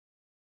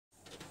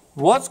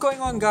What's going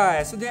on,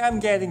 guys? Today I'm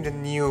getting the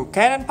new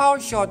Canon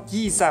Powershot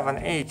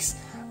G7X.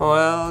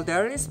 Well,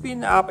 there has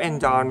been up and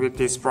down with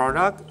this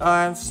product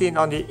I've seen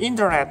on the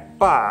internet,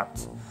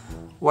 but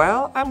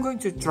well, I'm going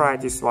to try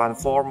this one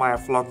for my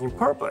vlogging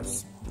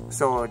purpose.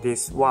 So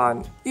this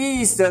one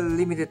is the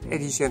limited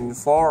edition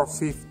for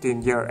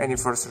 15-year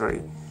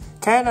anniversary.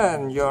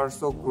 Canon, you're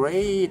so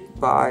great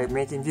by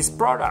making this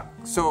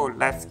product. So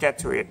let's get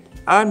to it.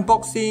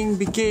 Unboxing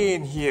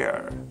begin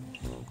here.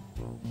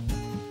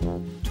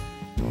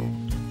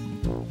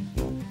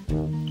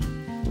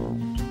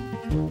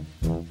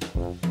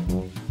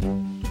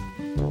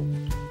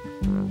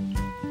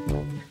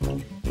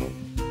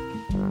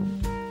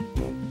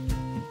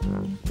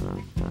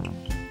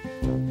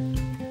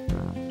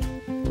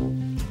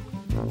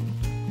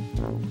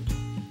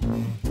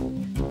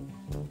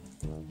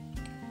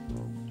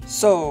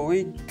 So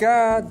we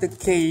got the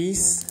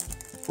case,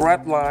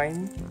 red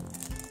line,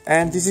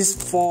 and this is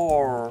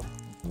for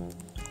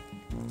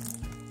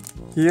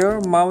here,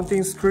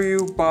 mounting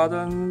screw,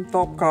 button,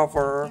 top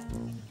cover.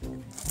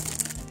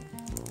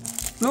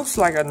 Looks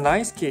like a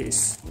nice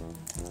case.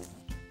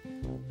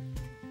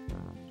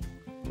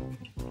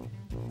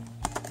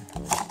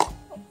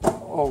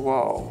 Oh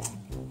wow.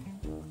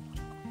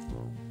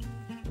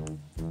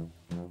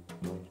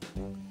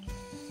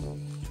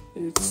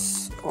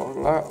 It's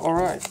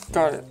alright,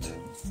 got it.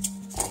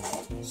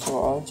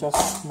 So I'll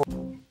just move.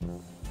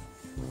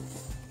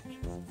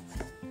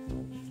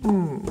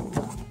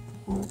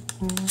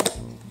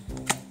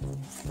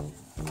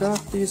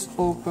 Got this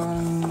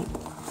open,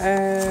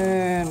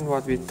 and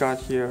what we got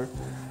here: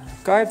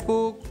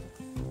 guidebook,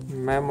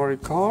 memory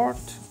card,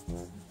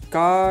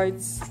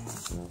 guides,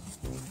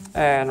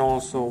 and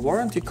also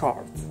warranty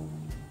card.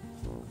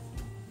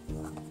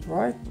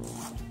 Right,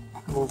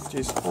 move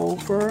this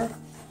over,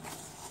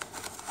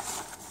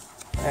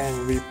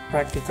 and we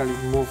practically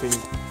moving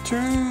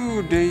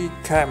to the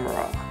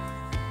camera.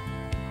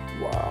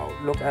 Wow,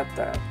 look at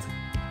that,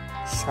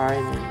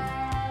 shiny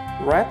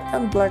red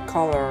and black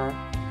color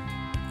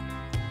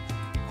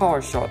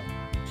Powershot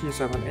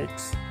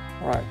G7X.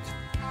 Right,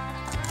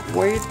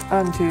 wait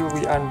until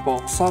we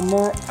unbox some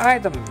more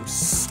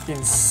items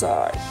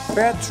inside.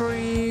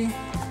 Battery,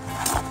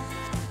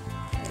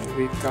 and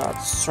we got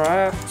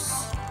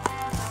straps,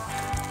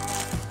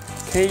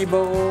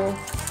 cable,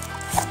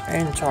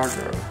 and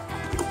charger.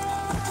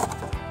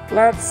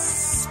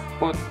 Let's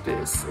put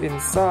this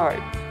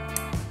inside.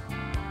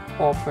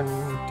 Open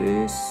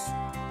this.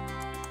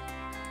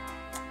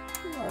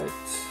 Right.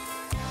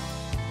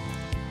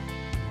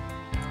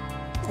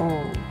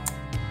 Oh,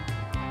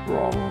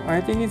 wrong.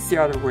 I think it's the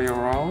other way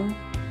around.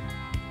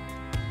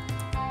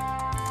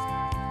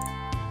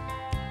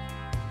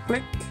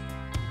 Click.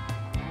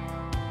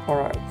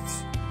 Alright.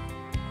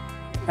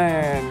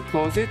 And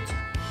close it.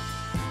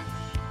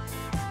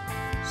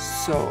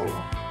 So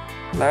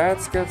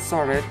let's get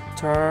started.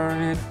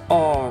 Turn it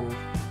on.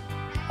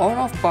 On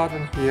off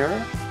button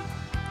here.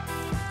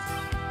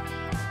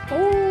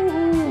 Oh.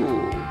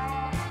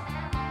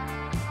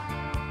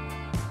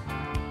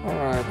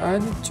 Alright, I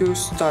need to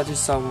study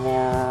some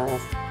more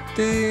of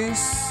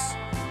this,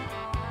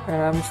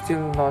 and I'm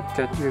still not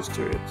get used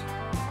to it.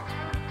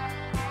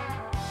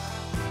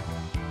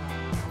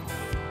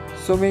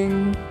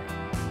 Zooming.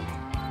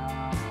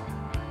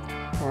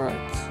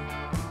 Alright.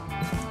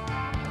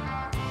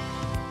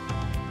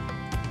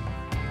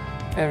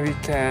 And we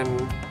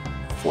can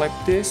flip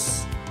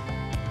this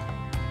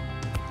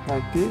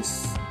like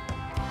this.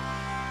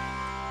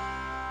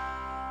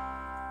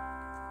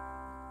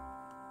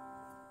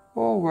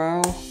 Oh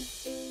well.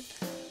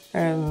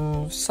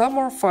 And some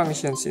more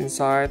functions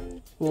inside,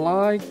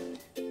 like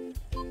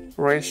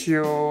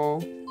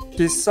ratio,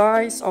 the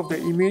size of the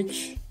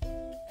image,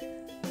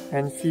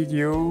 and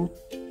video.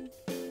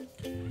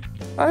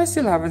 I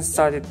still haven't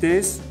studied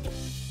this,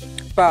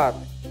 but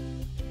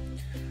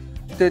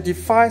the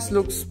device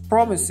looks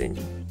promising.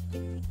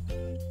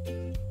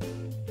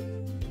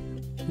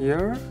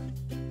 Here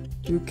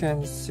you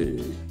can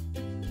see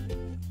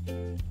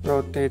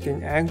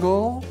rotating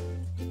angle,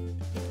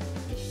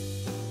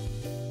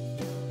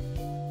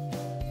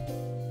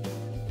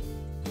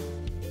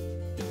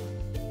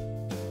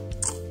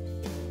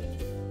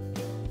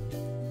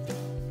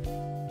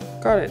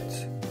 got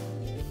it.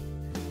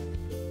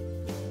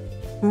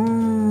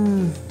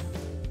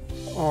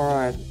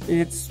 Alright,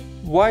 it's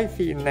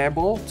Wi-Fi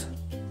enabled,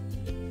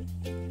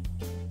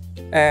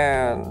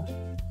 and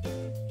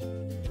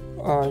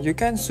you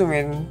can zoom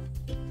in,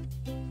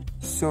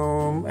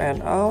 zoom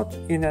and out,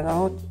 in and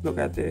out. Look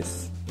at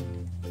this.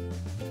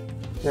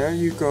 There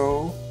you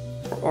go.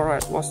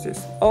 Alright, what's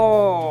this?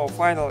 Oh,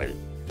 finally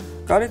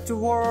got it to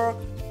work.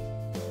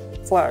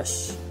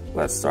 Flash.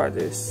 Let's try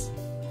this.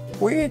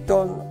 We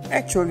don't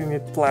actually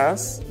need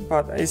flash,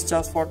 but it's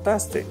just for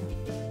testing.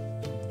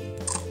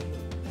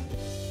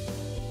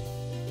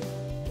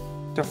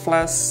 The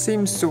flash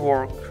seems to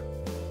work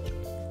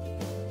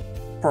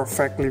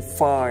perfectly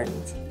fine.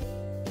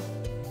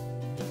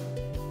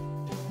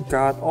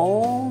 Got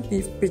all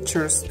the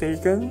pictures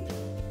taken,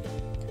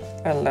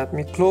 and let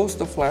me close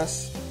the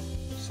flash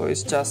so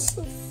it's just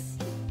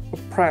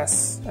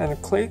press and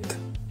click.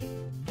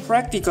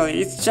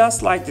 Practically it's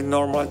just like the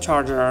normal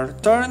charger,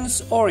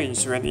 turns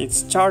orange when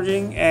it's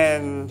charging,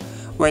 and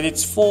when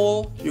it's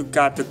full you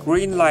got the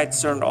green light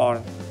turned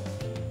on.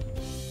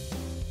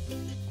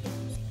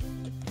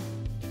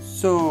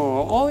 So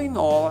all in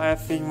all, I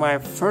think my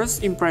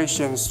first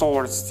impression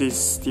towards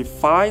this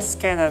device,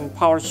 Canon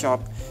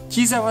Powershot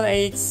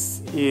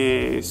G7X,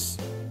 is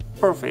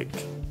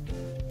perfect.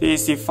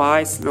 This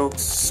device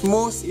looks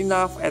smooth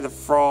enough at the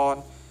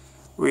front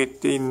with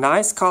the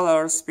nice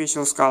color,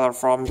 special color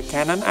from the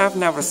Canon. I've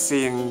never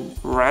seen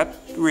red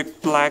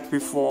with black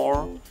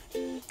before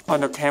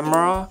on the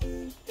camera.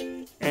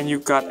 And you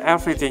got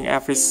everything,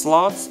 every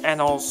slot,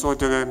 and also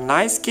the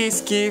nice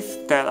case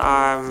gift that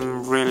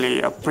I'm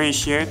really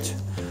appreciate.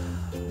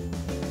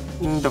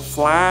 The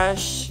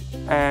flash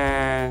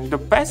and the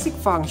basic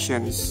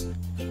functions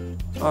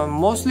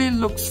mostly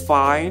looks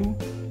fine.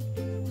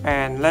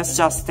 And let's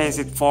just test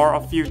it for a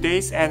few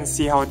days and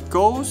see how it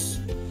goes.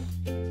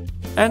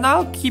 And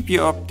I'll keep you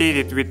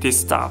updated with this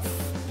stuff.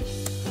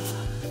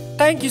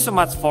 Thank you so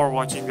much for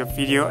watching the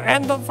video,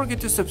 and don't forget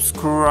to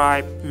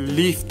subscribe,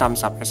 leave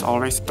thumbs up as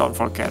always, don't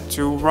forget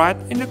to write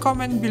in the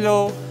comment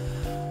below,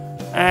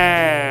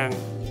 and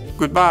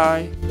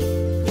goodbye.